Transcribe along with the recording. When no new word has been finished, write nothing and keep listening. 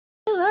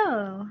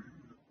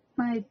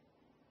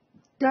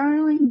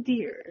darling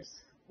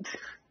dears.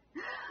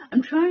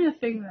 I'm trying to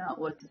figure out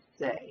what to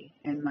say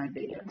in my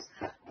videos.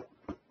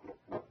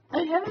 Are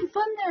you having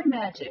fun there,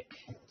 Magic?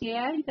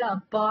 Yeah, you got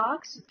a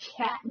box of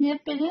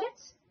catnip in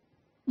it?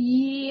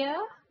 Yeah.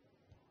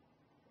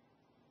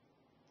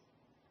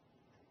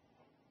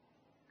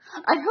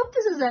 I hope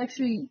this is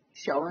actually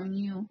showing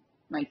you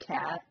my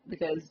cat,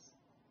 because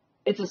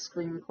it's a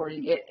screen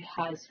recording. It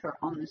has her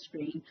on the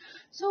screen.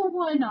 So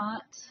why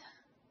not?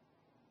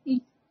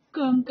 You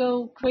gonna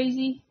go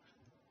crazy?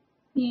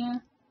 Yeah.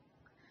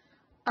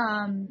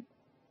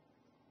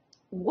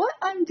 What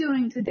I'm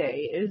doing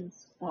today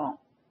is,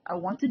 well, I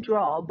want to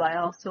draw, but I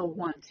also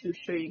want to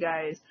show you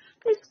guys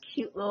this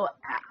cute little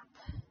app.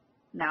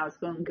 Now it's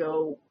going to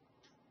go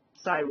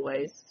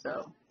sideways,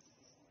 so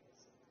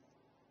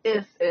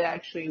if it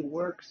actually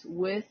works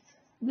with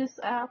this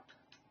app,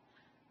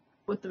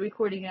 with the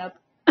recording app.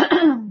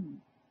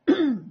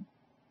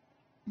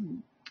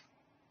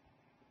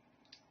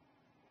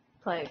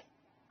 Play.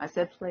 I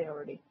said play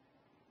already.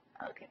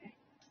 Okay.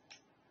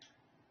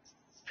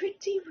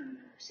 Pretty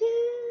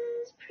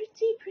roses,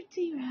 pretty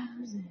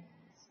roses.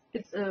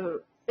 It's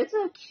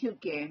a cute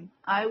game.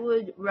 I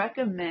would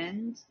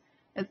recommend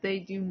if they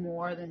do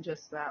more than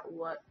just that.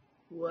 What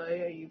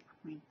are you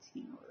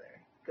pointing over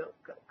there? Go.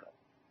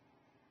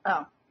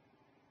 Oh.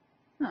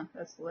 Huh,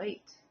 that's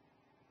late.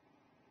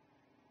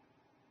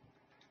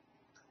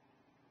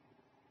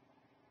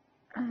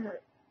 Hey.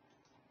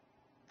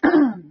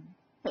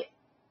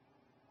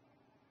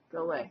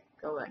 Go away.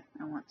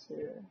 I want to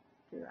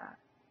do that.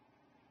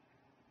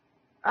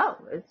 Oh,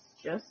 it's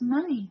just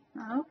money.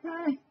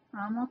 Okay.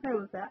 I'm okay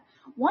with that.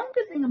 One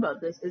good thing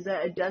about this is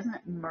that it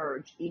doesn't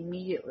merge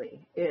immediately.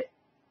 I did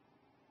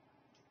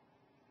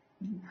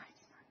not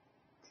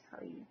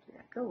tell you to do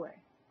that. Go away.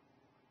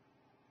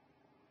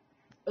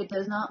 It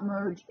does not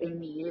merge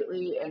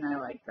immediately, and I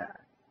like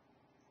that.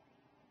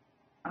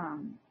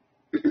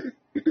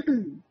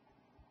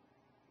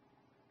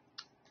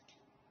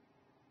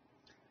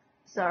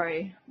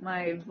 Sorry,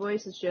 my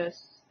voice is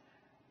just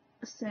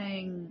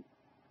saying,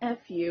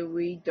 F you,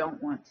 we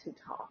don't want to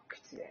talk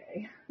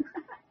today.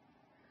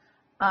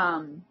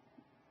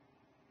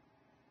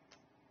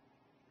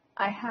 I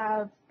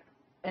have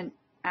an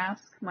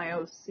Ask My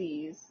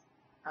OCs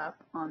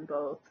up on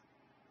both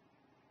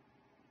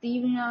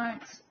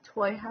DeviantArt,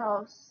 Toy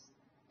House,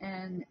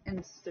 and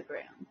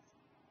Instagram.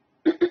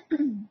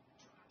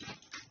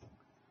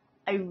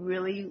 I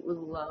really would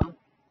love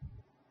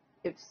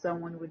if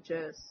someone would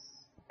just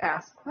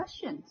ask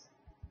questions.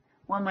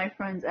 One of my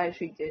friends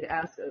actually did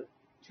ask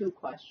 2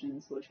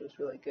 questions, which was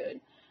really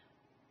good.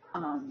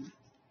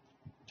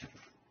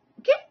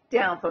 Get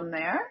down from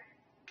there.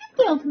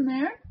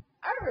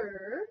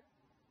 Arr,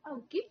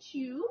 I'll get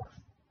you.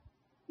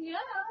 Yeah.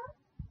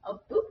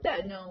 I'll boop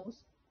that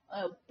nose.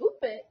 I'll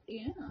boop it.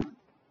 Yeah.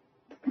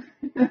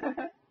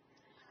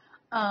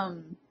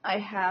 I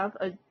have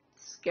a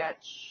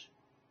sketch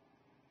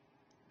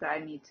that I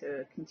need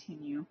to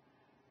continue.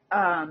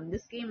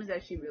 This game is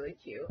actually really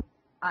cute.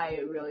 I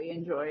really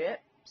enjoy it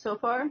so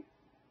far.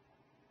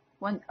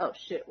 One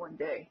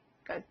day.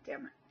 God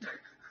damn it.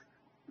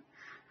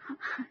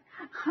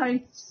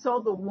 I saw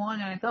the one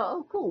and I thought,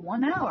 oh cool,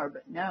 1 hour,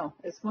 but no,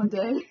 it's 1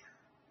 day.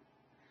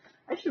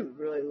 I should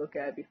really look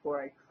at it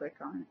before I click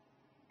on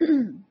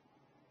it.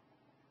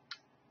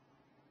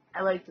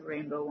 I like the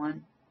rainbow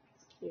one.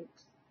 It's cute.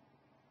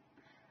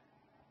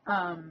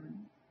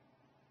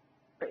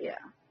 But yeah.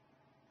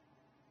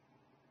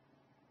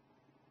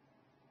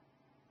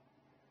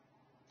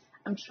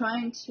 I'm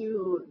trying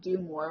to do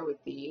more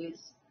with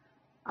these.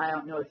 I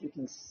don't know if you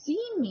can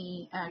see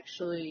me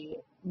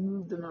actually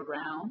move them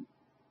around,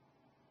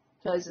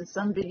 because in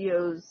some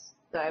videos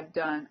that I've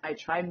done, I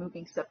try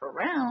moving stuff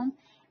around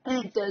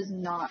and it does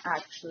not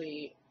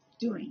actually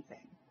do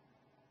anything.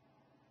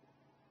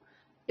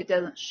 It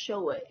doesn't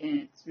show it,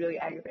 and it's really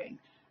aggravating.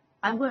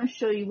 I'm going to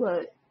show you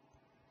what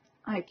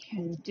I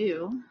can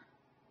do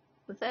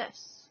with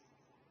this.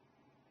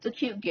 It's a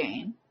cute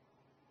game.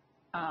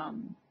 I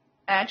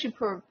actually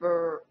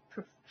prefer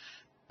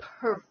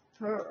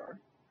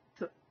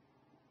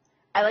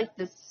I like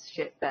this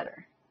shit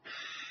better.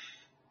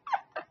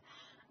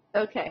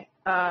 Okay,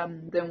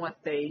 than what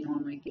they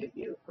normally give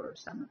you for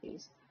some of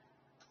these.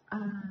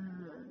 Oh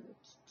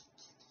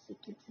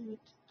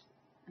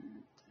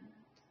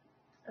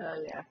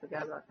yeah, I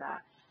forgot about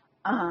that.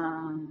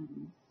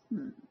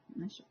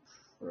 I should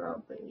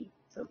probably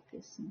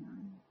focus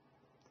on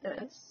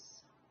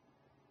this.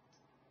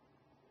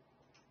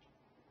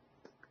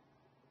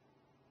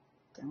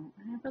 Don't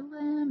have a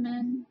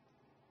lemon.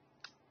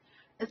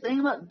 The thing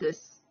about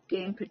this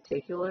game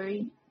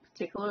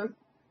particular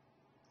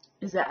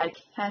is that I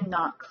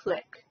cannot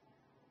click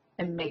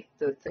and make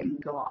the thing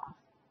go off.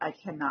 I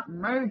cannot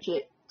merge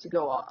it to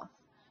go off.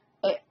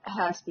 It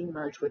has to be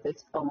merged with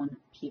its own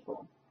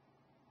people.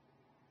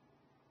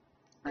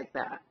 Like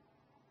that.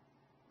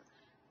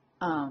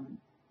 I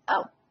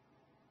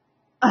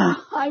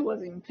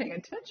wasn't even paying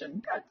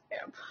attention. God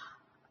damn.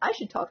 I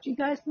should talk to you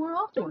guys more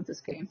often with this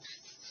game.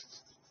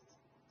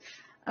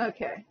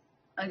 Okay.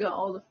 I got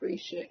all the free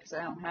shit because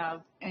I don't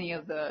have any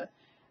of the,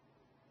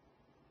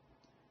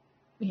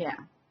 yeah,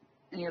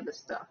 any of the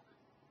stuff.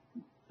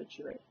 Put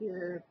you right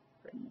here,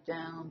 bring you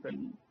down,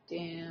 bring you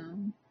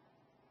down.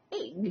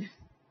 Egg.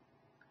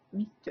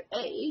 Mr.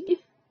 Egg.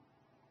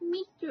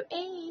 Mr.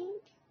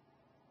 Egg.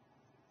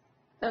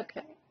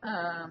 Okay,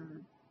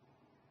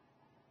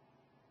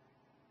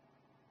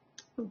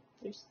 ooh,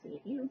 there's three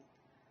of you.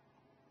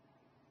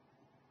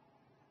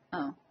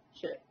 Oh,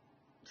 shit.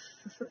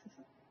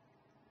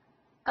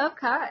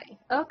 Okay,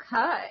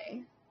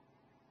 okay.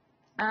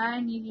 I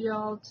need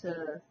y'all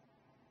to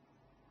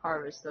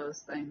harvest those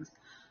things.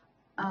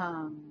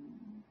 Um,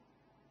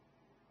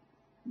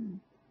 hmm.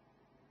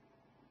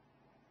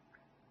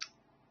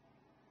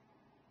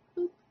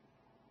 Boop,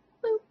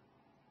 boop,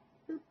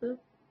 boop, boop.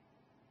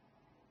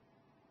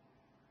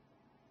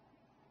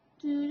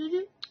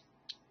 Doo-doo-doo,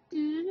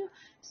 doo-doo-doo.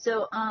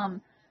 So,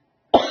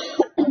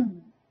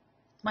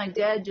 my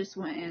dad just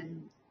went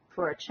in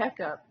for a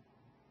checkup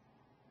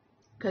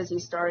because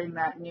he's starting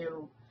that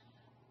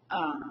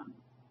um,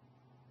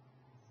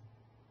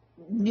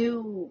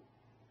 new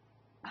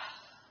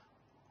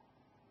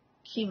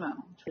chemo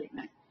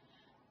treatment.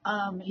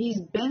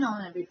 He's been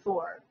on it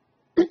before.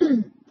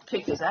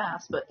 Kicked his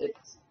ass, but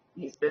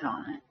he's been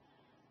on it.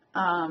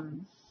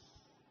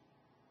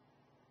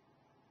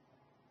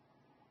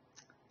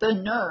 The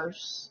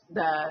nurse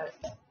that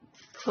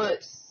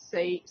put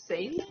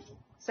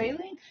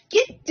saline?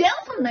 Get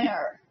down from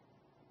there!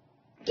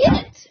 Get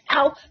it!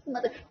 Ow!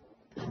 Mother.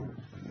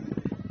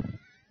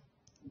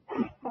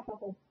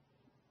 Ow.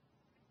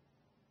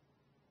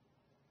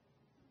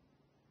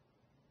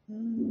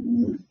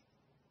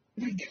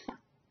 My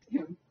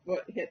goddamn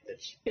foot hit the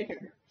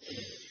chair.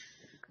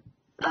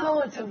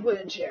 Oh, it's a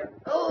wooden chair.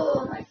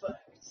 Oh, my foot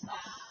hurts.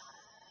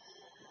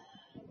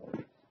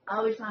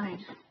 I'll be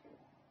fine.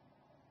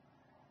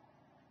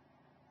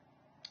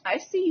 I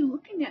see you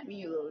looking at me,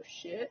 you little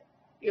shit.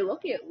 You're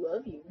looking at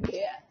love you.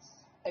 Yes,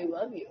 I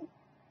love you.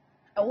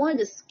 I wanted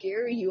to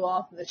scare you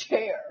off the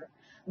chair,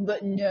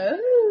 but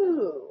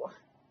no.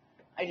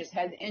 I just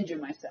had to injure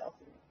myself.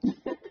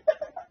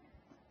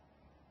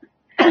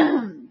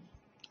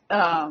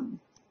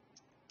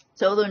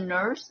 So the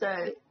nurse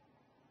that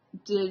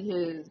did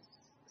his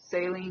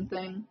saline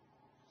thing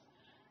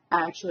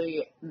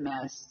actually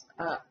messed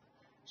up.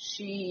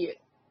 She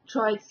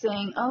tried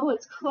saying, oh,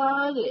 it's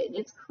clotted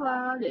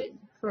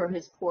for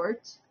his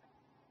port.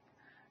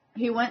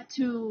 He went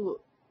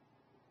to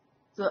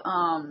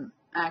the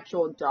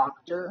actual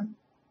doctor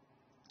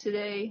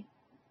today,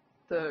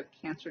 the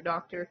cancer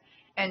doctor,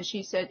 and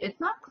she said,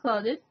 it's not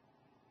clotted.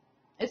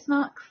 It's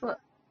not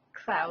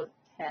cloud.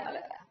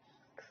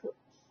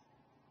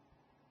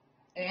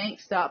 It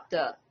ain't stopped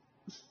up.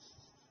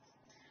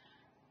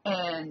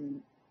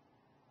 And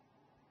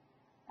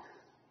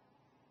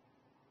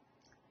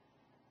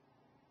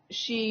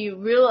she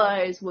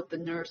realized what the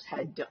nurse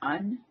had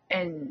done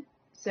and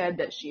said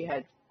that she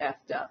had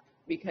effed up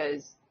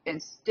because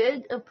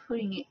instead of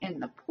putting it in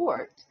the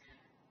port,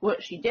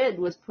 what she did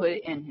was put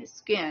it in his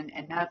skin,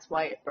 and that's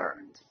why it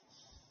burned.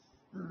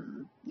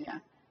 Yeah.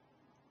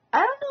 I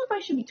don't know if I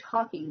should be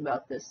talking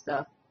about this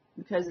stuff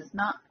because it's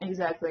not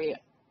exactly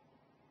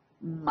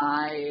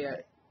my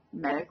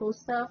medical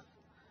stuff,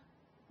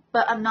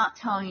 but I'm not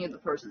telling you the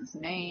person's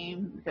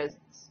name because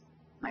it's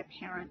my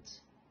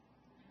parent,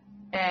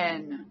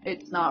 and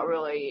it's not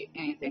really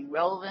anything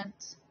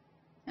relevant,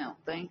 I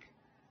don't think.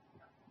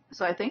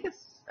 So I think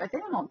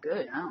I'm all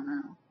good. I don't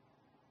know.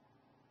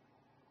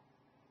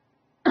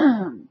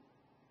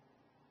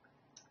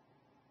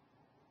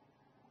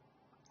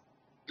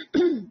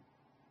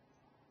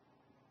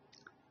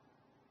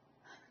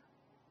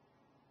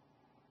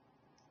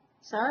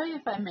 Sorry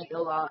if I make a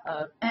lot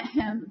of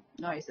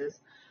noises.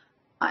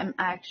 I'm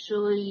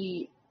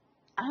actually,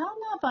 I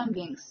don't know if I'm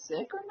getting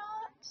sick or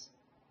not,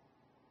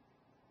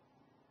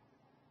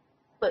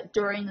 but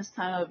during this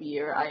time of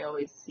year, I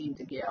always seem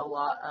to get a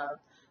lot of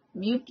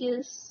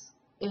mucus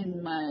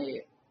in my,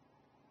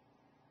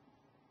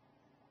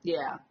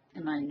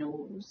 in my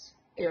nose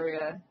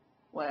area,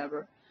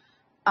 whatever.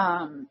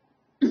 And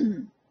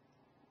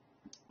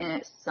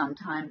it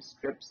sometimes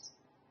drips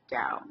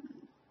down.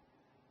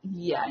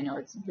 Yeah, I know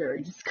it's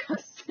very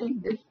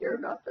disgusting to hear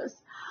about this.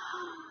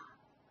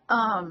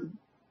 I'm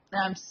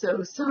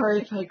so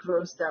sorry if I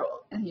grossed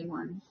out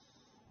anyone.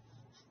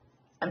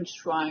 I'm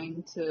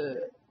trying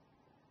to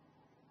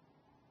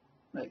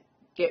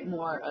get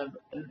more of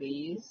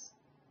these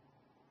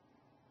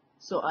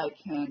so I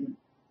can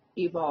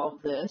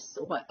evolve this,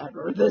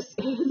 whatever this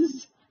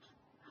is.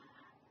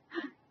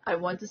 I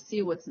want to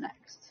see what's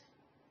next.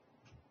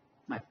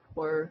 My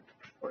poor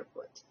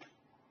foot.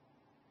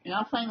 You're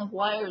not playing with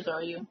wires,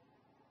 are you?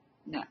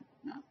 No.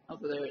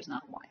 Over there is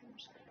not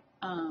wires.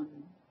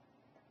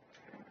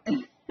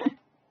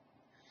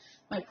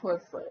 My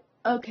poor foot.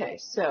 Okay,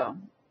 so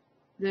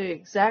the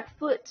exact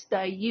foot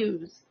that I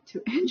used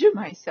to injure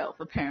myself,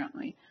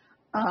 apparently,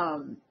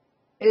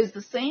 is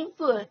the same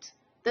foot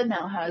that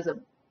now has a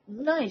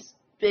nice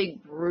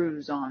big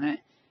bruise on it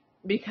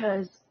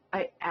because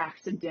I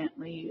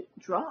accidentally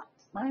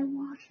dropped my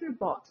water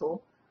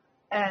bottle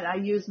and I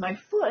used my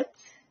foot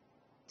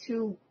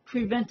to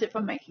prevent it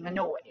from making a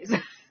noise,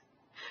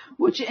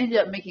 which ended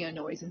up making a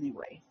noise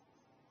anyway.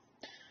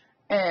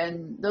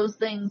 And those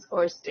things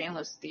are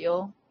stainless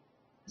steel,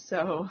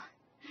 so,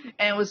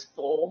 and it was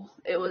full.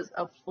 It was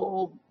a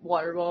full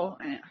water bottle,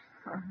 and it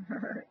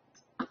hurt.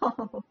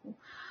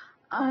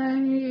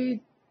 Oh,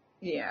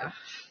 yeah.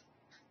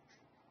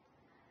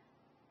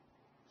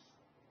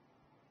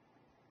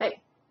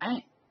 Hey,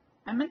 I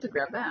meant to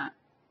grab that.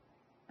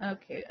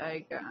 Okay, I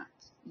got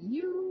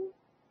you.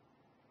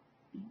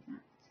 I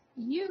got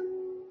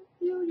you.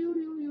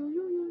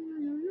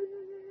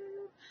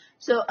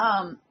 So,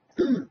 I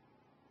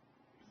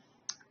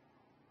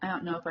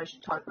don't know if I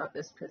should talk about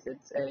this because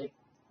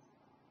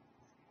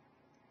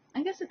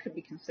I guess it could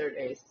be considered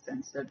a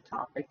sensitive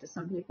topic to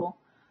some people.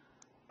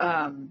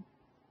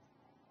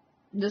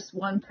 This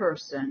one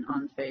person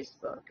on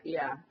Facebook,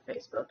 yeah,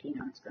 Facebook,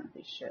 it's gonna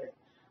be shit.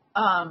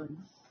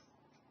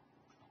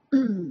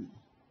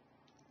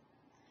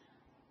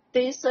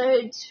 They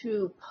decided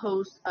to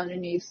post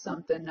underneath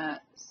something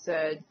that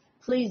said,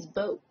 please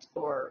vote,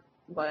 or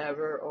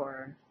whatever,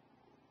 or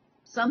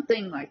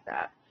something like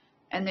that.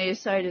 And they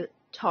decided to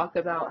talk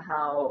about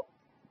how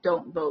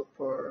don't vote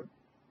for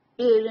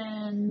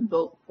Biden,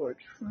 vote for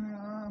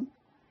Trump.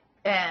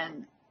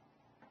 And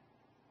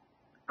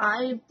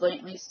I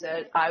blatantly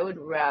said I would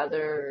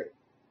rather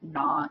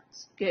not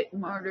get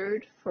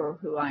murdered for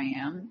who I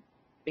am,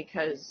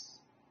 because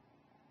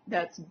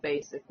that's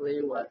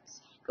basically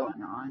what's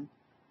going on,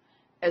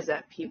 is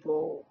that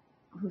people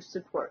who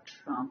support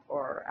Trump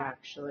are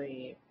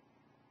actually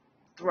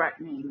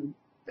threatening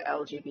the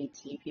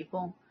LGBT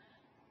people.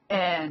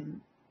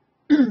 And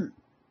this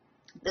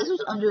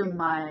was under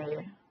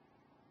my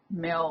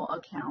male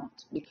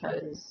account,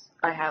 because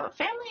I have a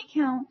family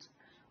account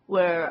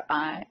where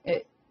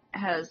it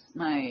has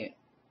my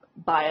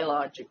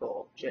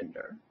biological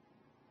gender.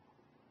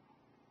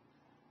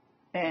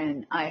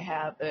 And I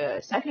have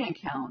a second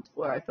account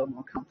where I feel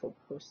more comfortable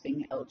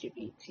posting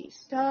LGBT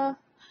stuff.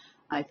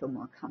 I feel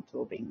more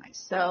comfortable being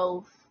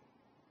myself.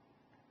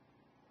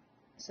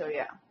 So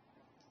yeah.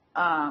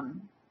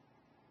 Come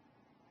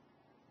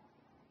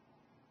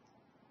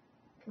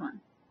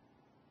on.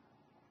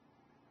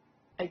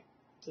 I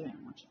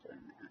didn't want you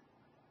doing that.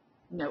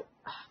 Nope.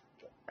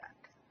 Get back.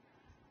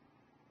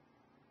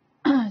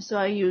 So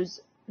I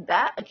use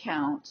that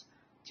account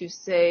to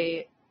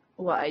say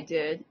what I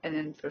did, and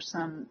then for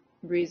some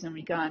reason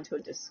we got into a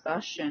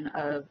discussion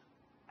of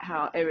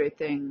how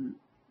everything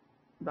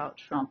about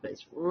Trump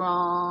is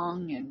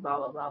wrong and blah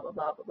blah blah blah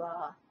blah blah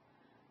blah.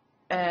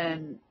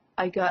 And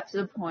I got to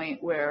the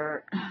point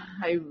where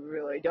I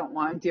really don't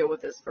want to deal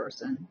with this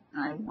person.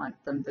 I want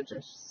them to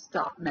just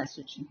stop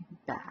messaging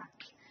back.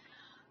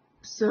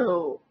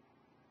 So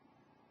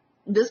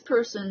this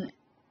person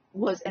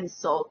was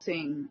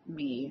insulting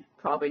me,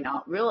 probably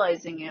not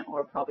realizing it,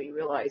 or probably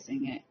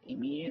realizing it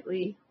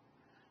immediately,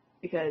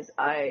 because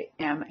I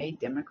am a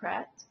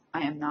Democrat.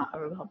 I am not a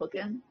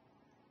Republican.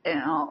 And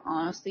in all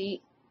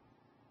honesty,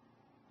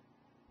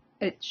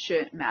 it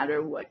shouldn't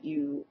matter what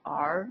you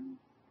are.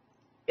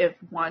 If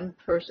one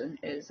person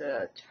is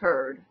a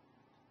turd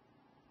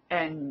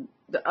and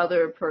the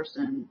other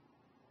person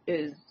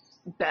is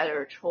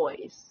better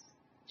choice,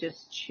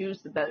 just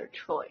choose the better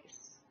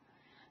choice.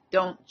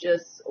 Don't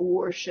just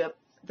worship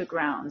the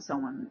ground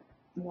someone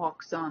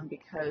walks on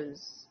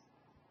because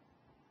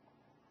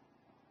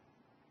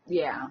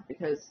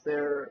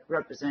they're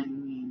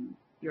representing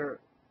your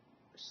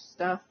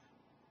stuff.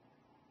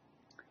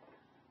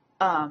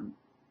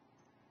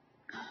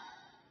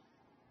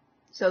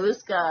 So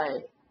this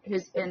guy,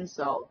 his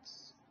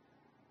insults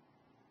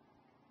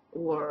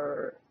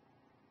were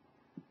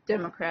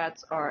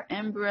Democrats are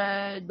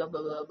inbred, blah,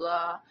 blah, blah,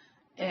 blah,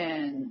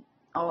 and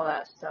all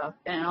that stuff.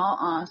 And in all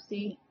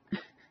honesty,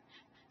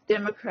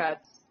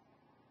 Democrats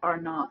are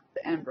not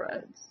the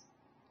inbreds.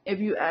 I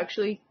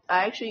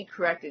actually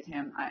corrected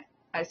him.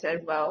 I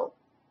said, well,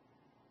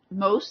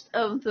 most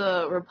of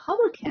the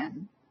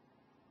Republican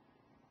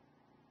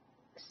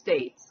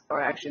states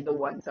are actually the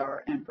ones that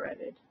are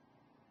inbreded.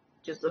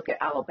 Just look at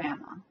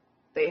Alabama.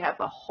 They have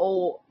a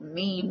whole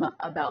meme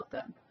about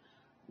them.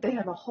 They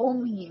have a whole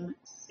meme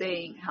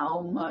saying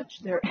how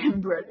much they're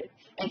inbreded.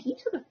 And he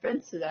took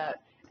offense to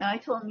that. And I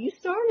told him, you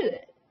started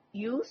it.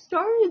 You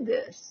started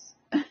this.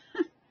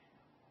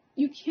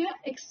 You can't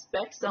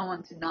expect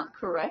someone to not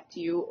correct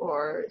you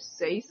or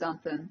say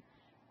something.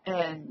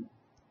 And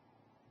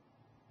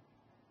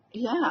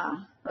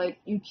yeah, like,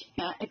 you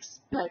can't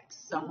expect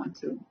someone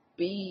to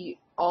be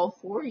all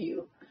for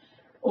you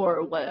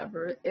or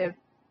whatever if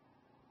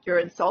you're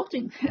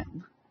insulting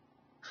them.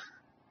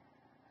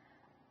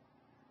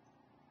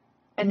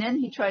 And then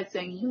he tried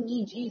saying, you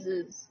need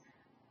Jesus.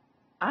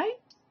 I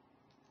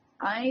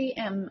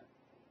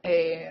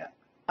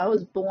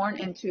was born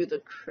into the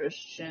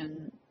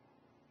Christian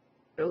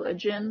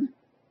religion,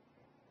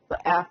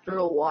 but after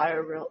a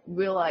while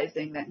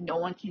realizing that no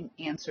one can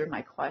answer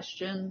my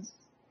questions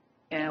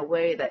in a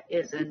way that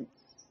isn't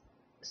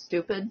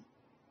stupid,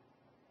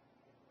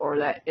 or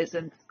that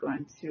isn't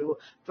going to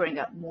bring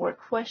up more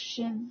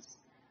questions,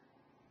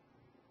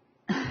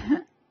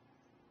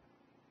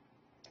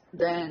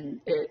 then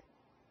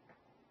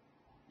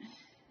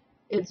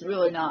it's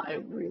really not a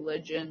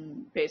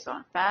religion based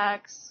on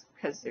facts,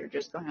 because they're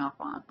just going off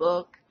on a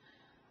book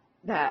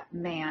that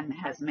man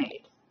has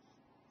made.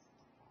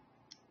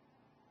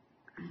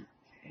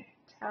 Okay,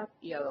 tap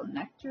yellow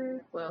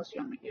nectar. What else do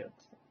you want me to do?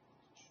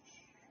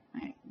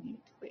 I need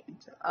to wait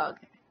until.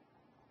 Okay.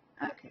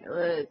 Okay,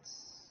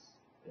 let's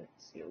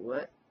see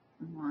what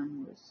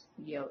one was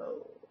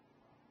yellow.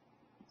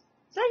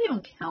 Does that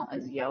even count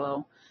as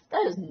yellow?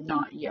 That is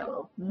not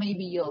yellow.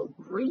 Maybe yellow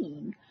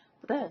green,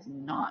 but that is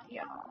not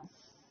yellow.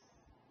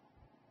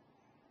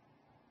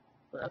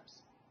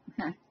 Whoops.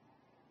 Okay.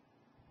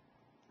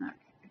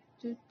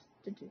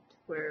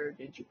 Where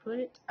did you put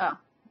it? Oh, I'm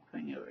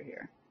putting it over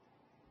here.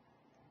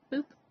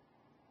 Boop.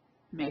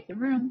 Making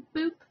room.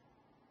 Boop.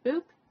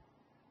 Boop.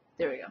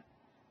 There we go.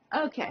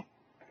 Okay.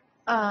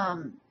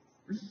 And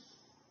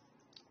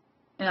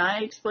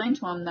I explained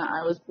to him that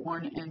I was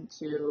born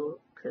into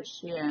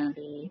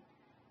Christianity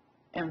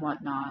and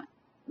whatnot,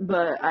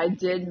 but I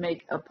did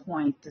make a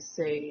point to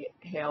say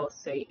Hail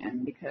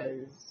Satan,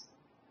 because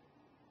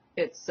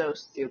it's so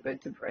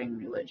stupid to bring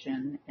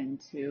religion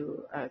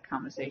into a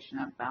conversation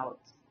about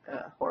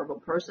a horrible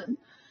person.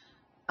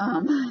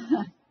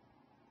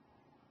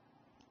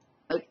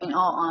 Like, in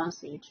all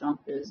honesty,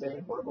 Trump is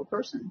a horrible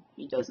person.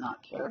 He does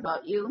not care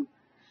about you.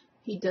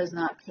 He does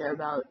not care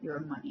about your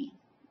money,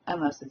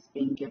 unless it's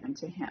being given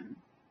to him.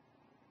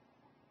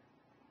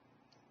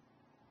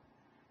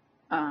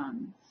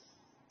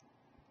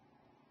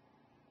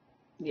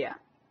 Yeah.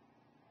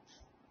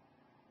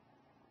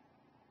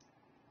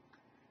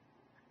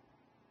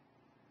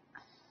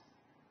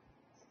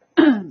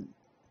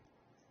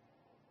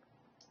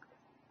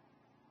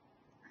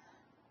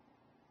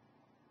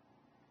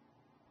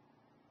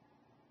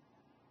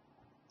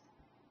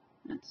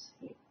 Let's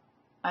see.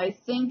 I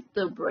think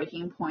the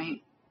breaking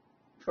point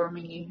for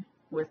me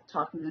with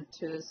talking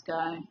to this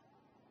guy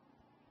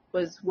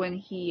was when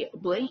he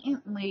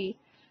blatantly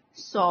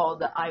saw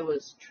that I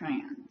was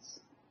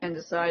trans and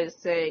decided to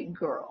say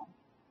girl.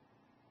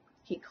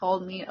 He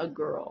called me a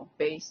girl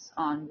based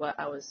on what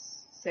I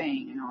was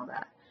saying and all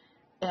that.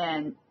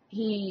 And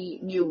he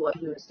knew what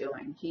he was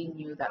doing. He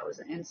knew that was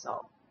an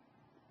insult.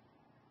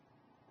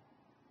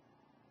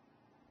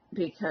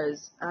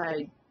 Because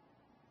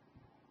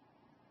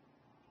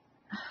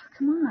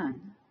come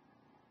on.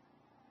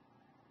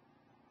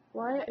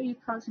 Why are you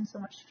causing so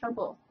much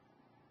trouble?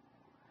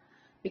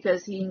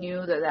 Because he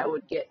knew that that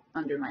would get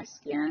under my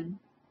skin.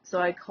 So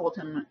I called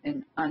him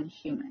an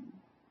unhuman.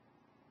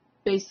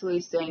 Basically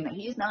saying that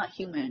he's not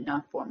human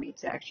enough for me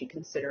to actually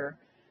consider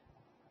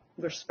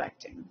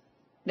respecting.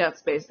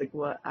 That's basically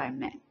what I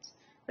meant.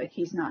 Like,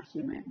 he's not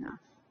human enough.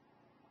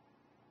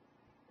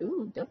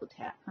 Ooh, double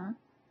tap, huh?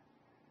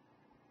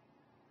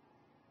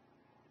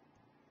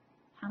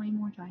 How many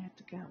more do I have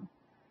to go?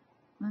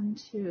 1,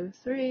 2,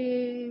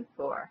 3,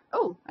 4.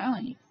 Oh, I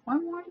only need 4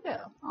 more to go.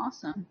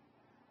 Awesome.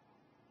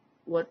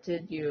 What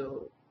did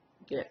you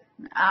get?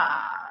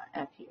 Ah,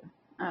 F you.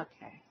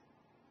 Okay.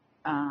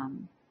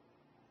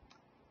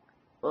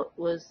 What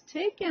was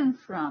taken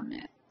from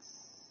it?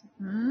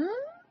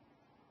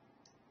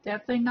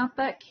 Definitely not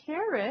that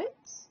carrot.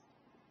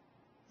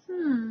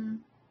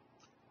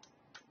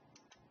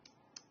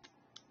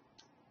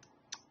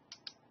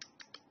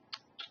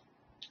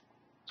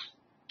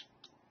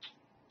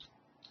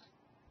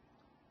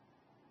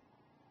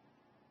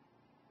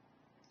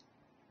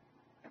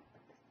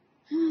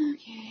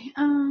 Okay,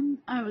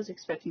 I was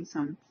expecting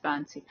some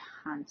fancy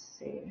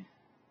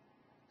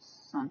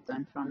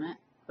something from it,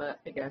 but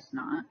I guess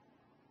not.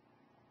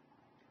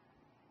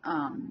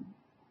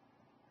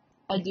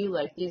 I do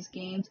like these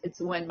games. It's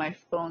when my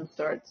phone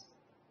starts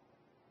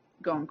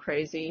going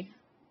crazy.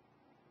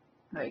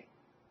 Like,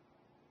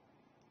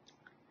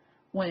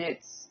 when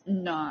it's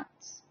not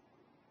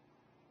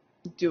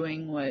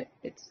doing what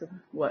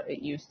it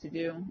used to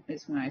do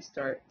is when I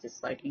start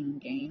disliking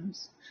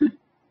games.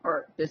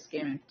 Or this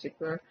game in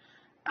particular.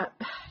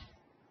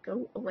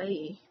 Go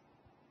away.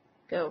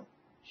 Go.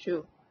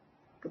 Shoo.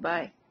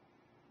 Goodbye.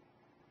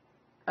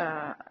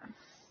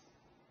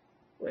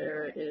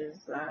 Where is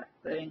that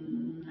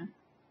thing?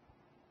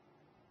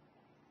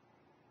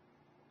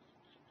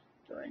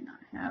 Do I not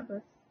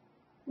have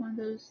one of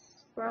those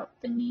sprout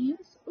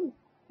thingies? Oh,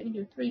 I can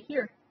do 3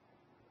 here.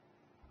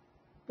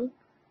 Boop.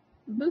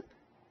 Boop.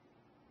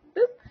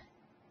 Boop.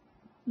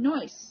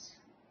 Nice.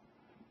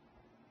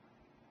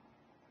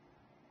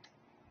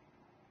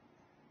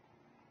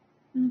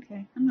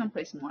 Okay, I'm gonna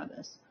play some more of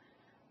this.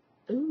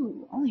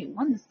 Ooh, only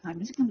 1 this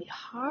time. Is it gonna be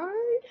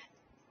hard?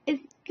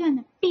 It's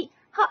gonna be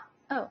hot.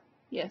 Oh,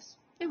 yes,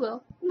 it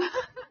will.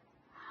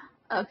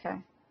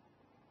 Okay.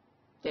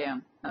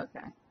 Damn. Okay.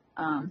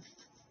 Oh.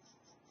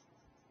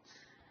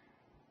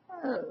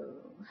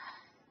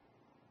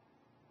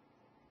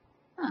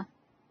 Huh.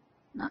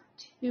 Not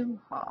too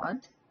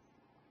hard.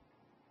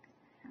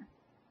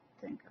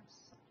 Think of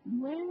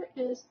something. Where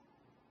is...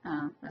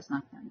 Oh, that's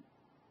not him.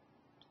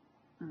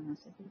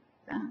 Unless I do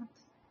that.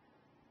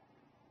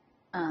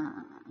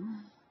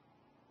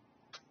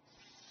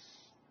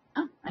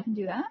 Oh, I can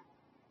do that?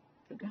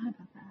 Forgot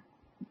about that.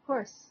 Of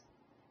course.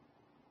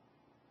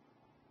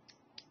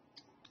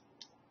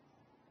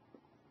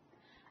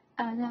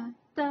 Da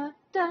da da.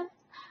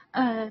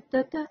 Da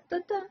da da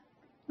da.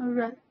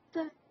 Ra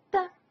da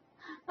da.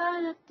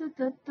 Da da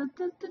da da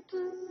da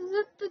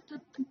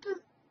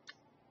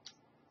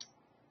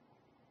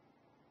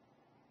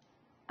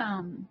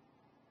da.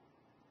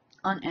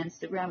 On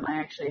Instagram, I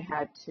actually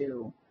had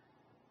to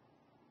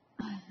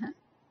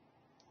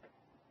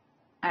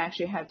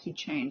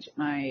change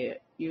my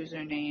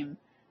username,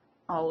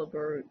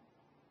 Oliver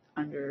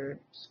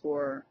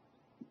underscore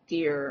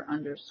dear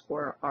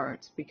underscore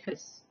art,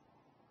 because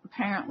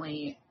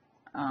apparently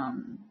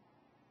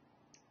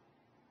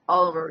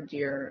Oliver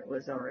Deer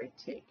was already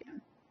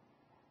taken.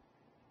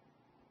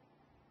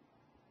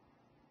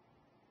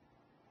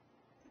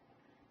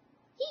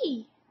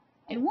 Yee!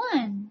 I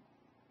won!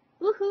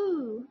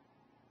 Woohoo!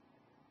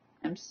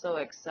 I'm so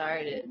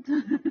excited.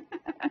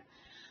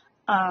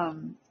 I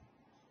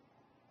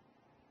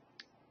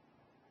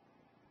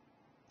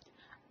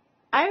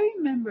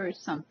remember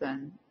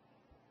something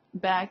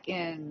back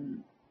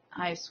in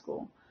high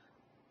school.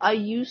 I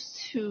used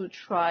to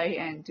try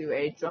and do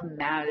a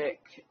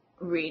dramatic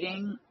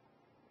reading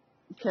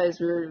because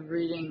we were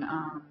reading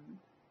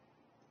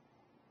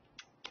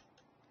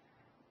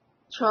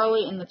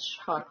Charlie and the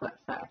Chocolate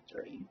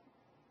Factory,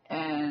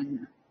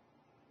 and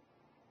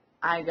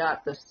I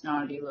got the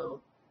snotty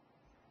little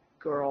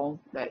girl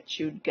that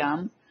chewed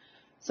gum,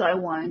 so I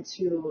wanted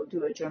to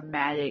do a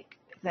dramatic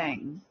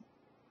thing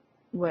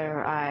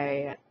where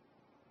I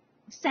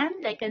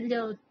sound like a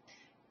little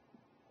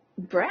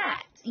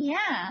brat.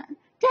 Yeah,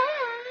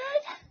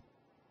 Dad.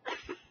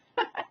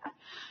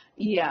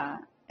 Yeah,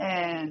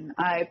 and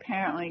I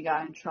apparently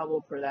got in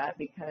trouble for that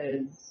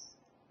because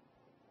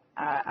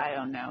I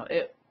don't know,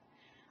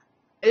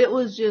 it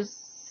was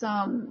just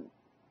some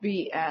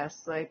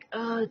BS, like,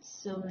 oh, it's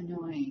so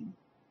annoying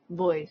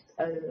voice.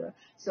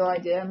 So I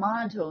did a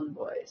monotone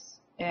voice,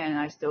 and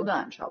I still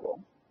got in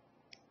trouble.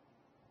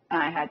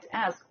 And I had to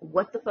ask,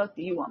 what the fuck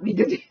do you want me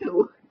to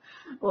do?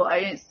 Well, I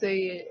didn't say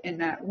it in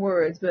that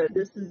words, but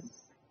this is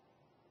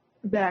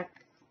back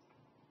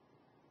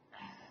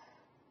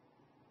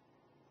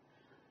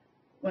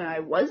when I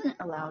wasn't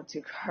allowed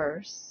to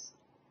curse,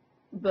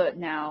 but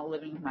now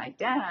living with my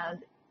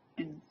dad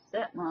and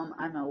stepmom,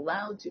 I'm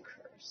allowed to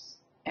curse.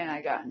 And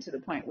I got to the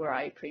point where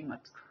I pretty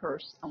much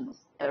curse almost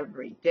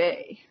every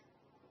day.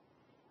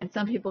 And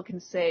some people can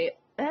say,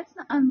 that's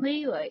not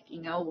unladylike.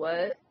 You know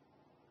what?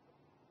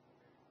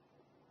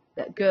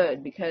 That's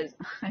good, because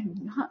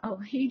I'm not a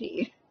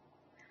lady.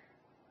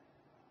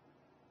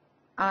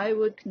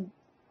 I'm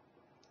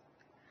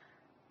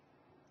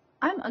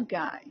a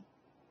guy.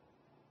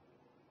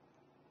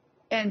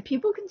 And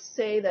people can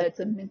say that it's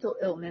a mental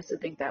illness to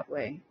think that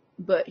way.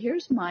 But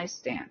here's my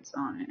stance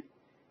on it.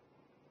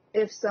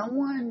 If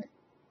someone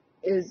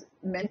is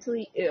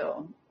mentally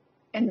ill,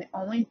 and the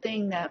only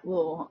thing that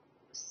will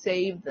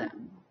save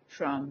them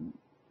from,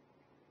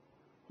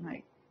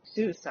 like,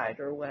 suicide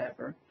or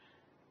whatever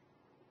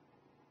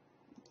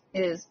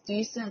is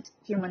decent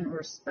human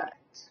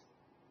respect,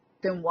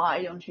 then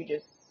why don't you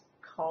just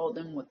call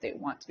them what they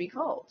want to be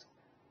called?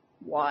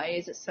 Why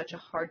is it such a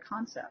hard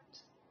concept?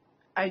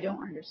 I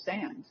don't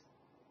understand.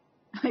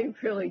 I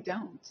really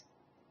don't.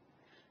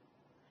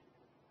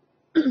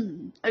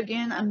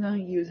 Again, I'm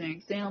going to use an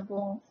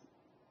example.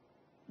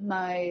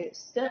 My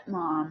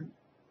stepmom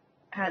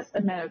has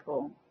a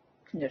medical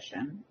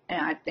condition,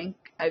 and I think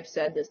I've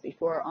said this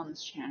before on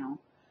this channel.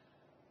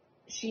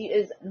 She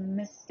is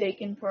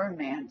mistaken for a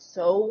man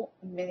so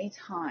many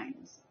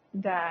times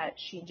that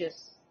she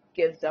just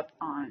gives up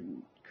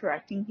on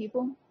correcting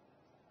people.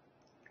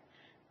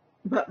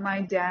 But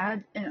my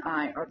dad and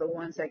I are the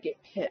ones that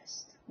get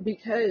pissed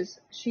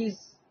because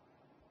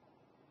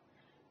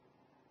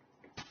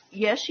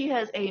yes, she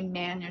has a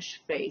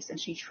mannish face and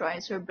she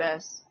tries her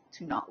best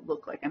to not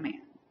look like a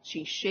man.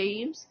 She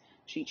shaves,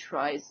 she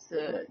tries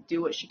to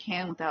do what she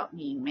can without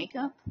needing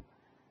makeup,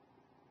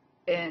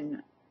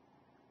 and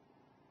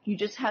you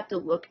just have to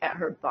look at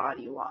her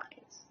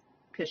body-wise,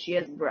 because she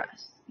has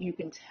breasts. You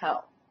can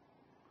tell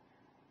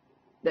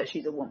that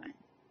she's a woman.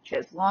 She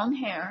has long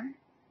hair,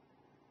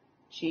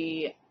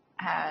 she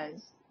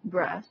has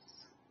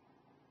breasts.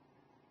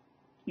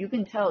 You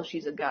can tell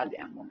she's a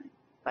goddamn woman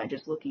by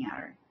just looking at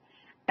her.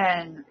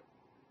 And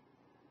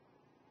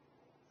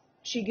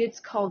she gets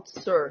called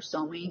sir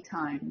so many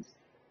times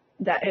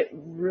that it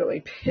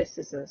really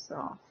pisses us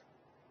off.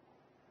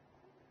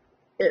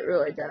 It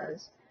really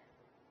does.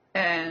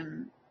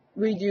 And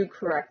we do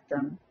correct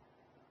them.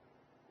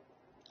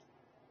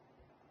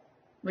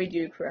 We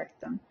do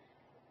correct them.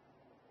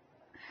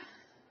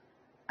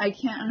 I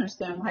can't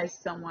understand why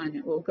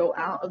someone will go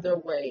out of their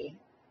way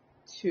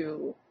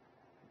to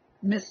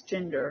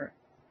misgender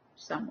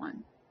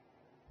someone.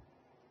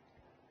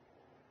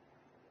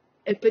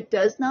 If it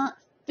does not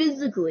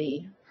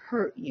physically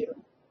hurt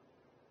you,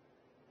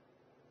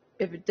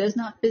 if it does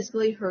not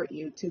physically hurt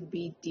you, to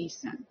be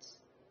decent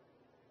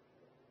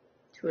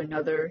to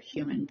another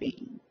human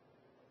being.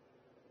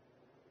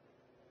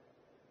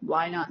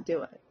 Why not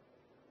do it?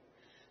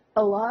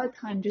 A lot of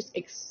time just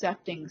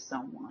accepting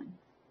someone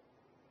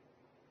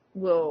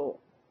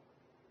will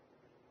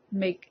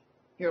make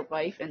your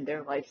life and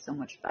their life so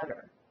much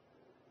better.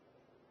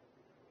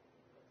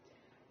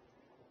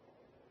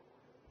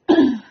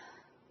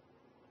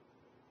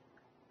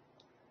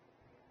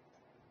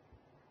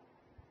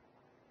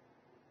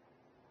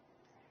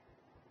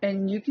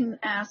 And you can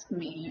ask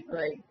me,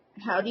 like,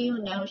 how do you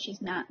know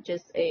she's not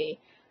just a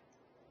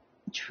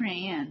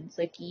trans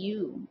like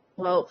you?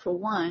 Well, for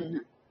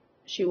one,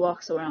 she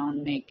walks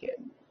around naked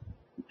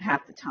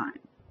half the time.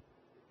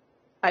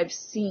 I've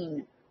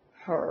seen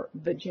her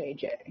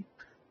vajayjay.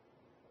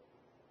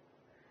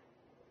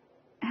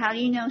 How do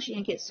you know she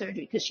didn't get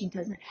surgery? Because she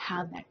doesn't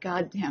have that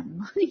goddamn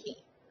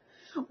money.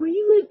 Where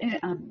you live in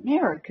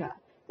America,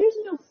 there's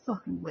no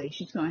fucking way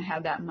she's gonna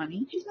have that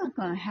money. She's not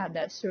gonna have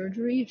that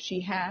surgery if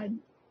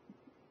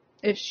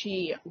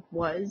she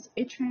was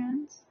a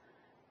trans.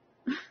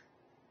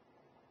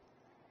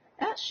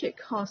 That shit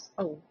costs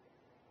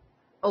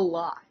a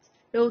lot.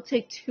 It'll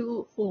take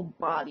 2 full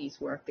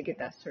bodies worth to get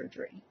that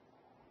surgery.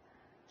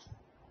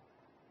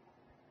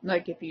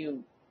 Like if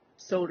you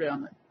sold it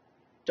on the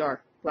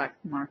dark black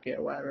market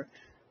or whatever.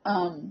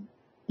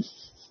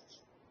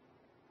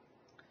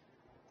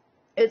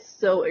 It's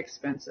so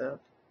expensive.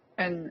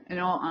 And in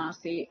all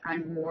honesty,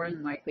 I'm more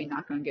than likely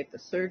not going to get the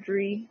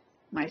surgery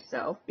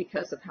myself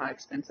because of how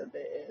expensive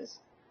it is.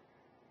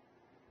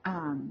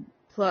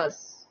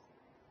 Plus,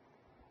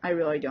 I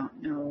really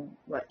don't know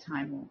what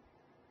time will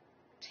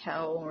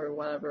tell or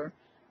whatever.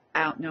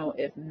 I don't know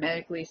if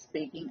medically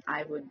speaking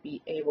I would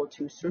be able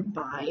to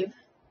survive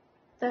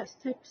that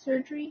type of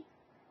surgery.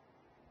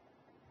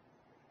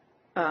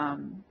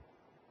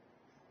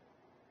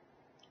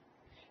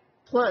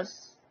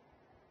 Plus,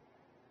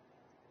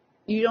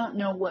 you don't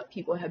know what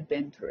people have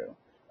been through.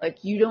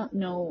 Like, you don't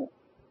know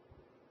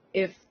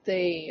if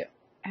they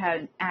had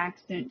an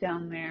accident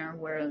down there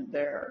where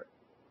their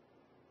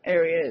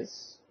area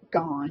is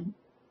gone.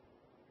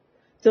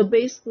 So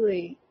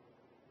basically,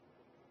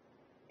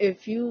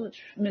 if you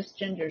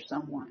misgender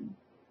someone,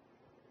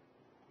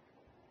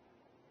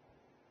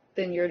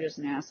 then you're just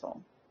an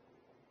asshole.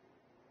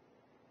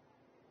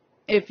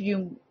 If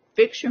you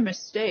fix your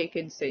mistake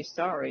and say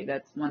sorry,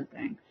 that's one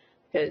thing,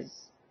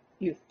 because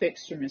you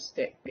fixed your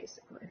mistake,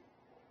 basically.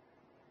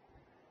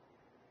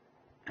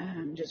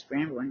 I'm just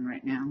rambling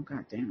right now,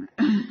 god damn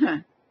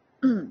it.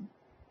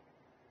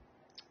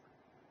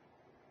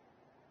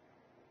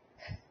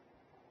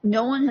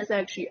 No one has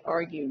actually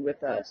argued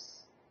with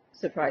us,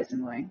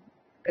 surprisingly,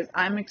 because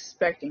I'm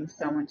expecting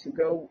someone to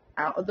go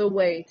out of the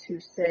way to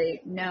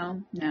say,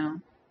 no,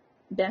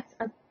 that's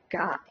a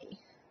guy.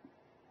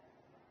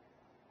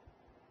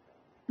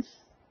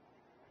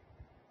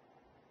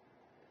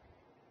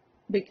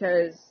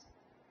 Because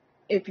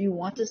if you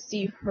want to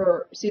see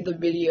the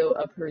video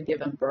of her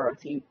giving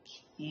birth, you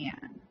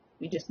can.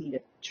 We just need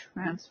to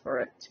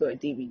transfer it to a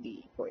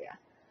DVD for you.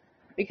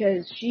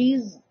 Because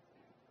she's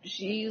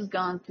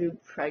gone through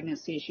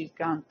pregnancy, she's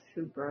gone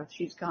through birth,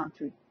 she's gone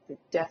through the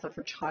death of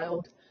her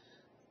child.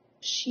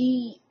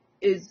 She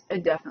is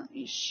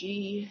definitely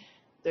she.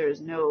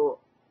 There's no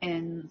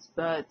ends,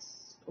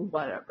 buts,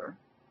 whatever.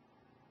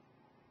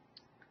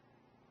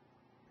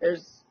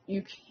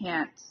 You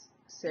can't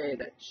say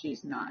that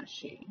she's not a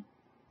she.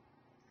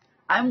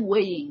 I'm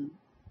waiting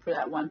for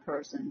that one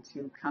person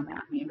to come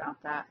at me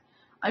about that.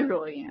 I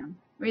really am.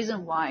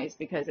 Reason why is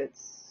because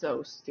it's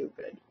so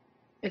stupid.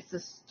 It's the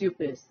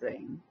stupidest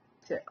thing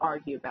to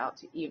argue about,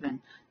 to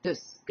even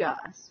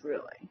discuss,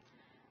 really.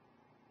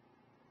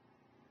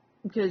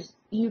 Because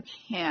you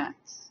can't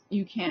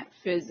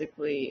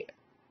physically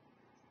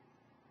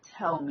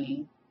tell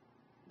me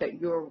that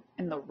you're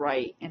in the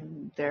right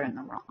and they're in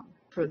the wrong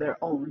for their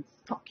own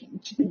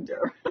fucking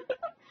gender.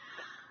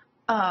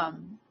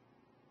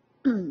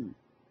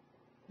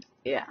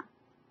 Yeah.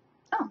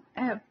 Oh,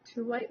 I have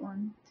two white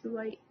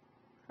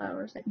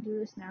flowers. I can do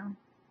this now.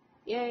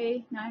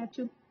 Yay! Now I have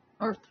 2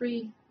 or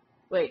 3.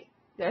 Wait,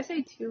 did I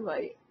say 2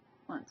 white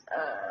ones?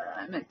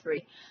 I meant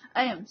 3.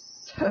 I am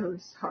so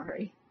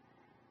sorry.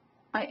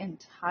 I am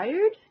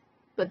tired,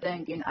 but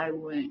then again, I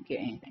wouldn't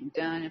get anything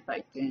done if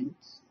I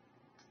didn't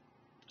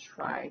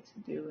try to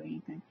do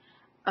anything.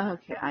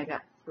 Okay, I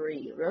got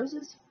 3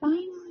 roses.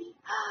 Finally!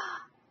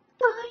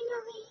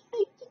 Finally!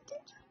 I get to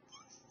try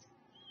this.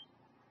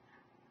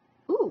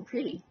 Ooh,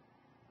 pretty.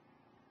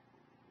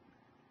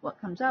 What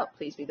comes out?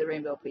 Please be the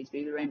rainbow. Please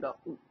be the rainbow.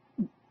 Ooh,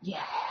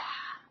 yeah!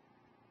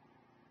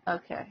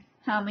 Okay,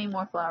 how many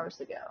more flowers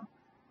to go?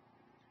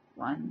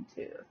 1,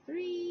 2,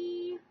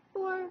 3,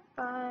 4,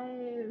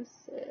 5,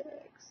 6,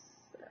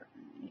 7,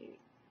 8,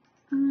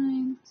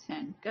 9,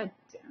 10. God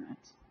damn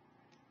it.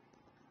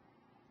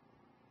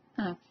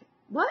 Okay,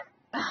 what?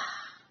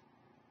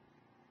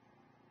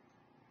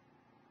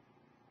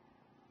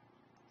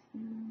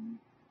 2,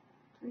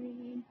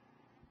 3.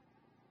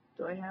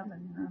 Do I have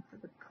enough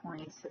of the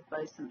coins to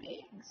buy some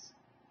eggs?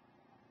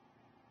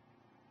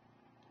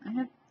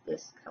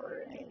 this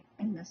color egg,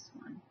 and this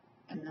one,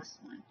 and this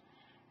one.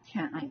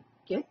 Can I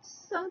get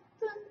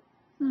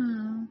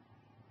something?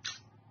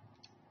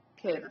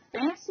 Okay, the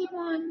fancy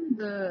one,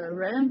 the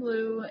red and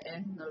blue,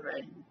 and the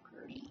red and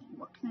green.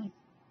 What can I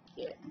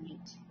get? I need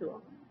 2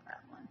 of them of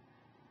that one.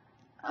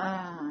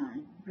 I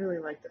really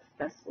like the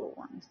festival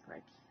ones, but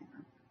I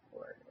can't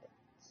afford it.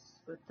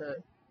 With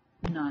the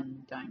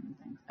non-diamond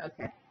things.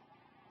 Okay.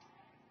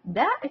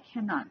 That I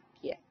cannot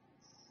get.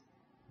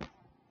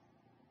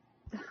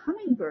 The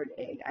hummingbird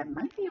egg, I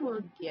might be able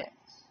to get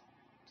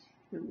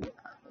 2 of.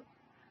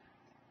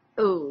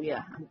 Oh,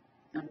 yeah,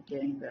 I'm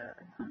getting the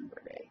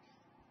hummingbird egg.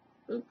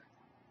 Boop,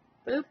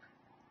 boop.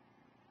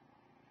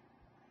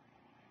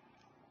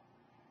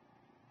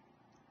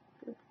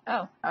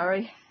 Oh, I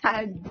already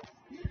had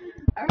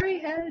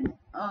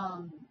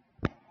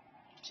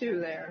 2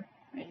 there.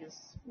 I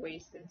just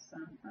wasted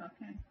some.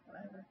 Okay,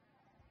 whatever.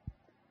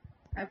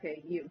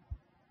 Okay, you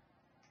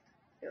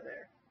go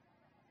there.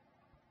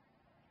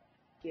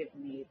 Give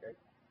me the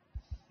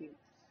cute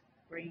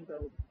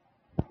rainbow.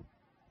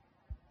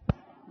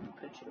 I'll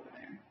put you over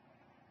there.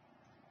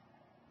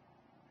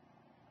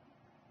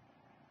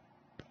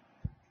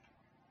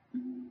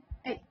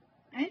 Hey,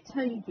 I didn't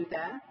tell you to do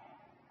that.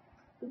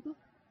 Boop, boop,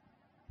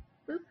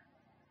 boop.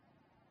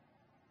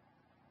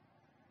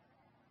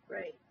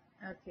 Right.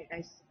 Okay,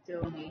 I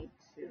still need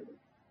to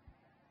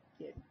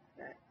get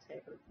that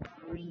type of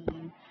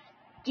green.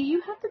 Do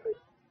you have the green?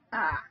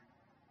 Ah,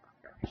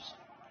 gosh.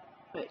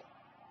 Wait.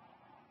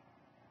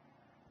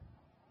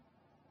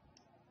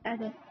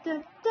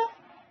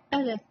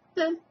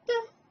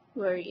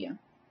 Where are you?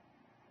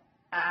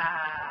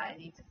 Ah, I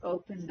need to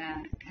open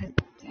that. God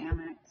damn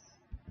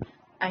it.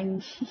 I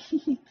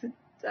need the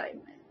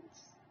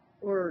diamonds.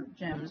 Or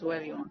gems,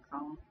 whatever you want to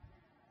call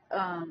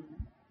them.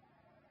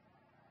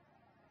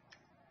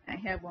 I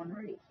have one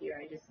right here.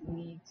 I just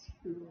need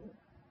to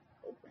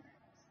open it.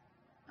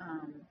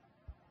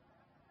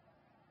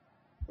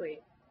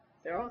 Wait.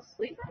 They're all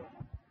sleeping?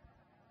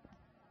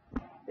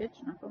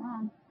 Bitch, not for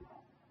long.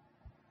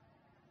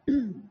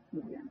 Move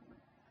down.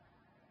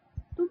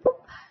 Boop, boop.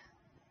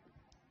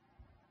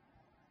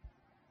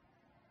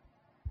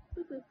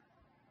 Boop, boop.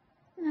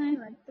 I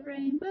like the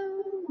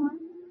rainbow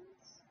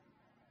ones,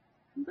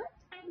 but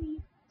I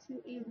need to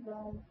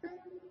evolve them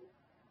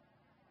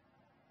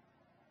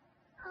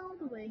all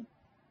the way.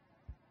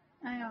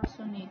 I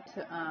also need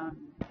to,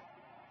 damn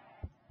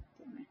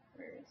it,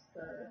 where's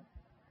the,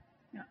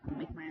 no, I'll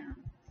make my own.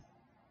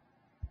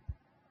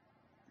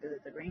 Is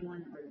it the green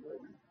one or the blue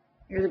one?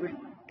 You're the green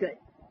one, good.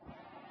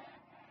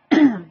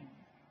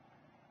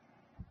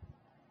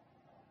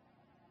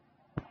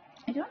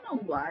 I don't know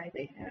why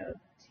they have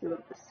 2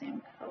 of the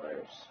same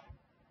colors.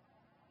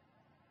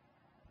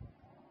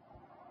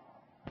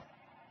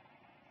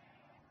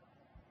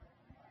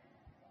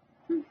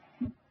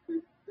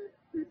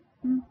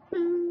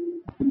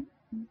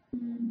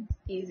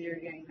 Easier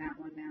getting that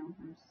one now.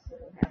 I'm so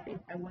happy.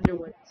 I wonder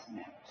what's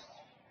next.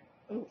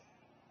 Oh,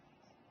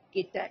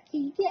 get that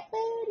key, get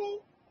ready.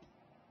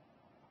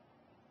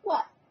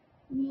 What?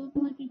 You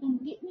looking like you're gonna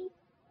get me?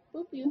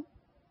 Whoop you.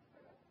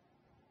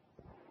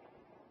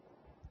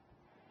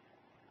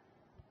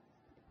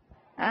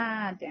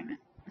 Ah, damn it.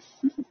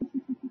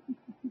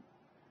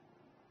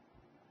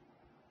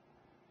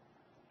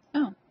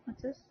 Oh,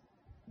 what's this?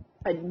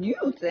 A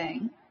new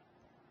thing?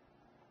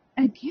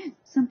 Again,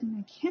 something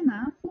I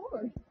cannot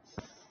afford.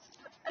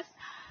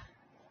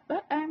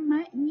 But I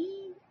might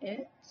need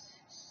it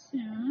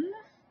soon.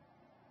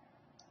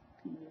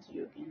 Can use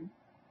you again.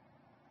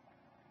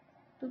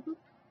 Boop, boop.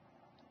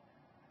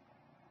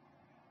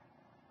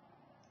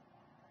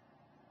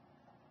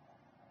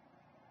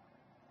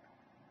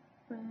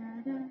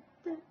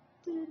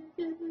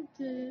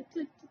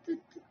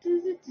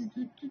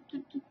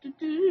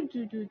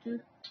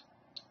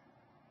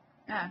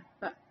 Ah,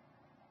 fuck.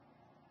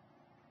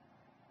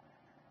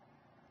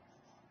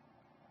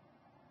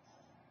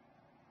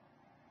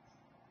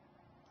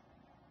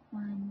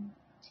 One,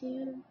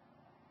 two,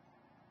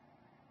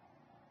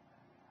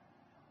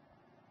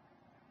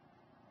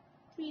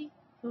 3,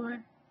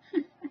 4.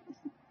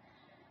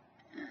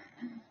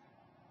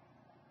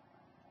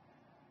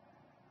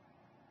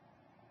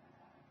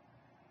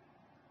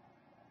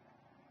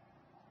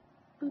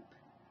 Boop,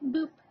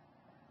 boop,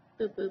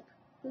 boop, boop,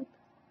 boop.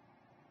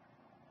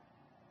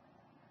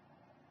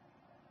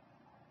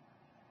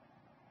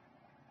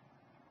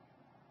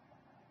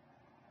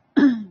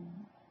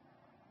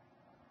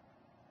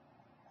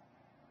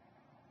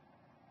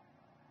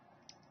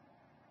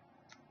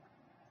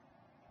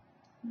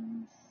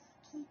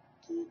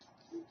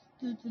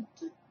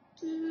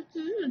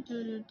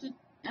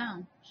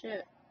 Oh,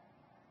 shit.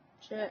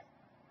 Shit.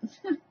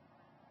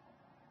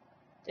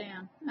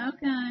 Damn.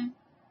 Okay.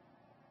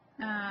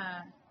 Do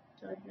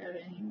I have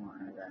any more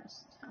of that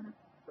stuff?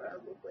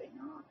 Probably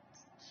not.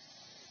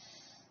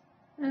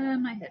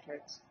 My head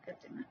hurts. God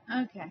damn it.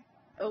 Okay.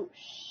 Oh,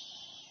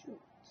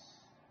 shoot.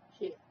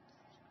 Shit.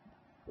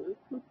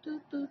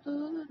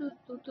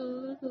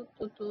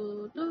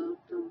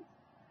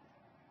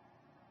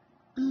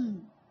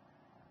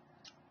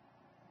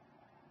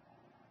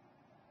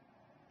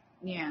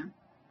 Yeah,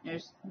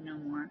 there's no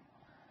more.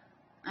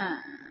 Uh,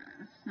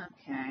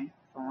 okay,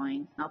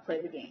 fine. I'll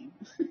play the game.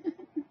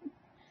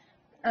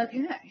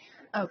 Okay,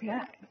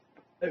 okay,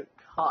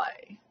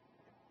 okay.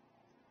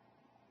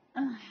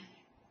 God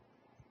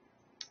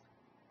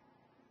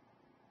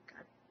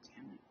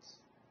damn it.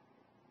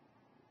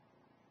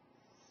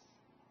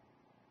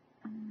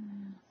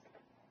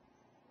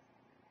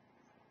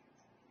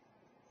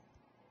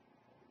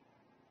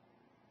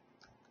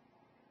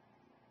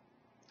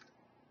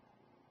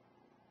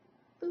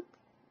 Boop.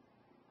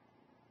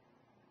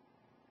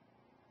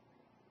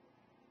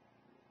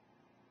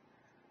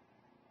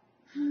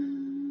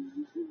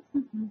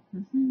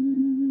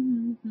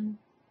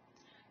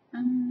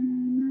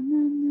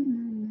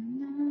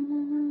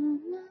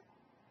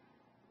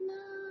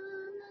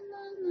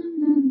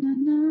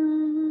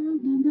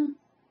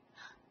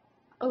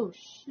 Oh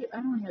shit, I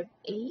only have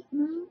 8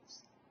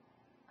 moves?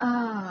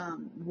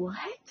 What?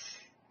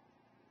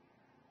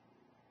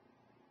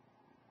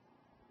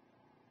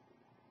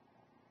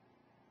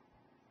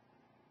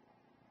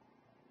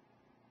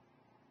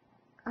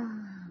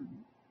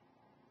 Um,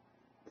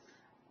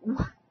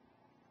 what?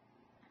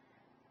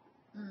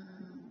 Mm,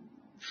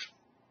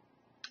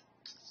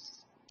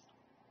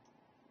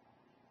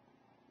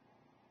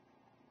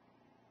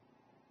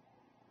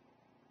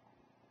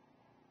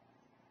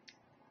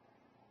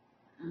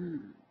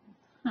 mm,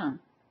 huh.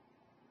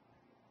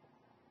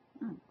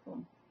 Oh,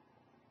 cool.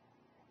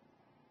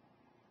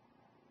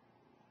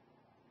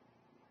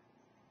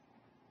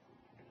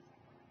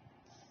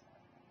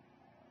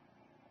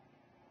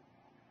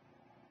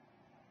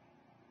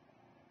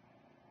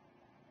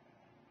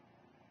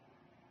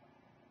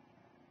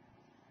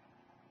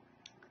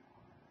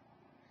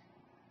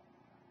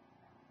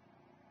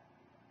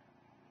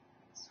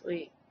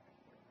 Sweet.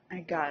 I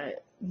got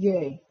it.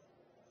 Yay.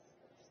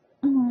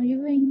 Oh,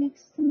 you're right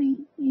next to me.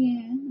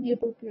 Yeah. You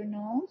boop your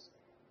nose.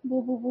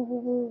 Boo, boo, boo,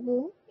 boo, boo,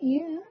 boo.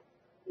 Yeah.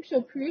 You're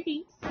so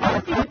pretty.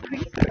 You're a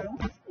pretty girl.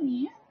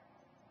 Yeah.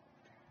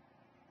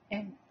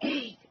 And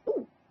 8.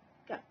 Ooh,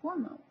 got 4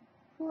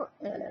 more.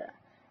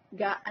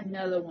 Got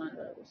another one of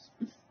those.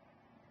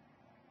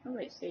 Oh,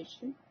 wait, stage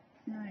 2.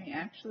 Can I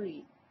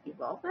actually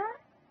evolve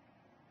that?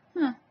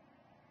 Huh.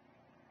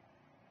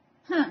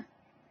 Huh.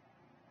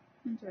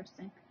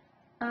 Interesting.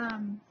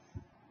 Um,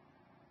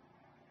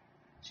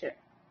 shit.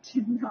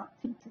 Did not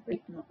mean to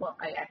wake him up. Well,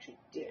 I actually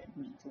did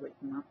mean to wake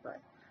him up, but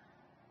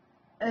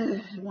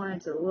I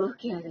wanted to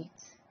look at it.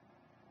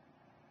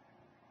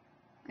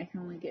 I can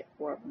only get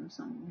 4 of them,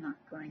 so I'm not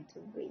going to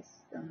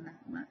waste them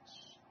that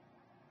much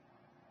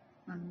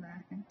on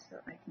that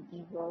until I can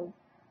evolve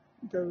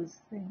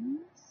those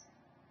things.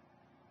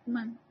 Come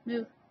on,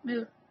 move,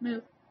 move,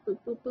 move. Boop,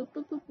 boop, boop,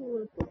 boop, boop,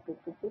 boop, boop, boop,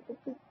 boop, boop,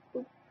 boop,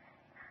 boop.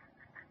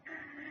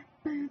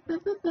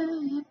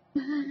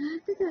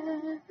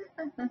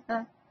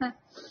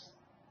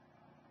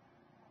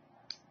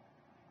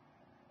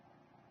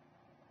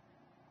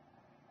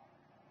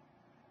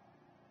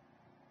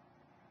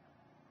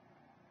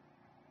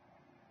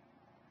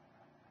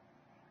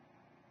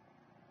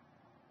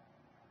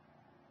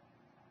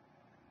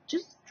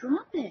 Just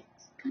drop it.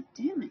 God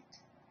damn it.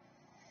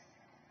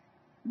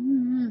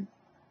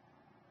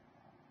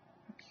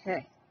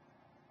 Okay.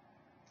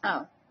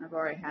 Oh, I've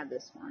already had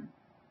this one.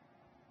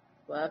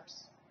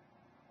 Whoops.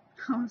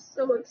 I was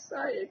so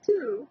excited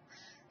too.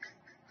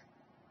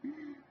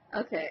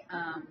 Okay,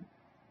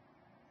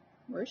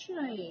 where should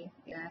I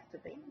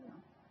activate you?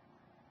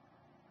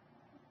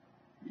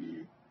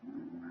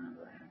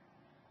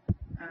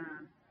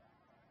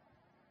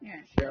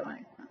 Yeah, sure,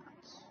 why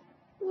not?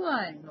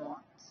 Why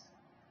not?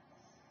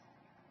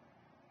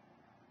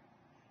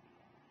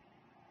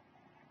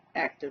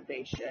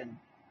 Activation.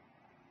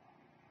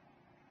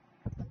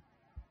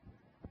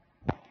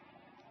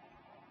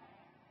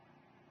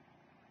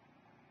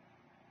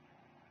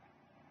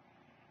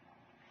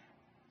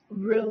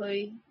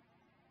 Really?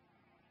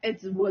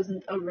 It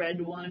wasn't a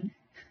red one?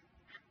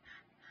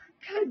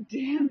 God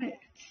damn it.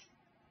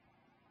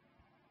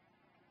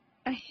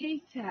 I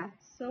hate that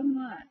so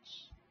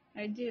much.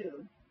 I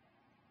do.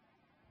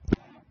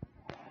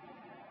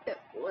 It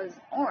was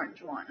an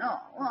orange one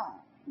all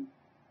along.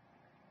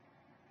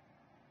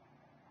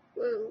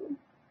 Woo.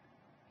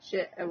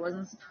 Shit, I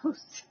wasn't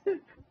supposed to.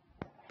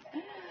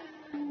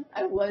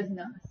 I was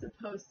not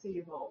supposed to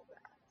evolve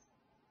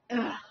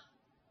that.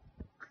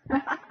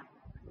 Ugh.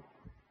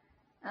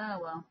 Oh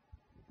well.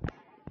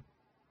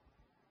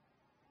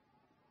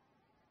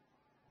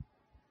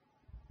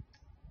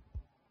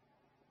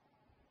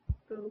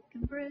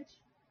 Broken bridge.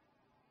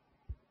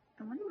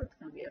 I wonder what's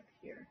gonna be up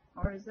here.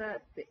 Or is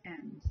that the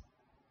end?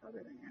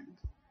 Probably the end.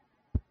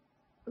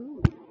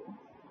 Ooh.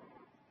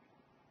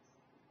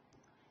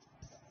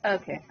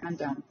 Okay, I'm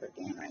done with the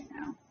game right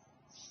now.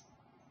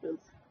 Oof.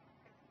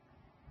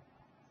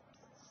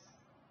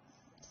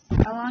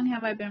 How long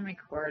have I been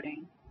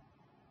recording?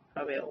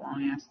 Probably a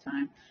long ass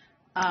time.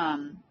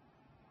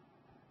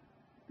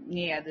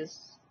 Yeah,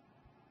 this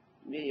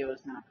video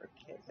is not for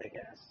kids, I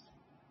guess.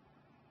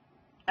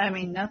 I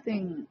mean,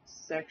 nothing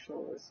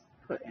sexual is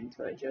put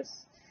into it,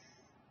 just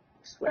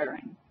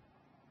swearing,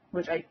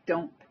 which I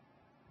don't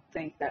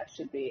think that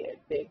should be a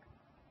big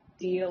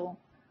deal.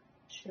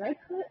 Should I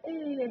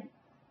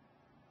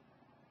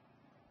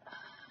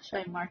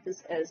mark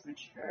this as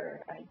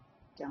mature? I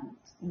don't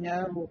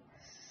know.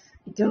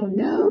 I don't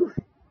know.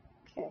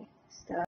 Okay.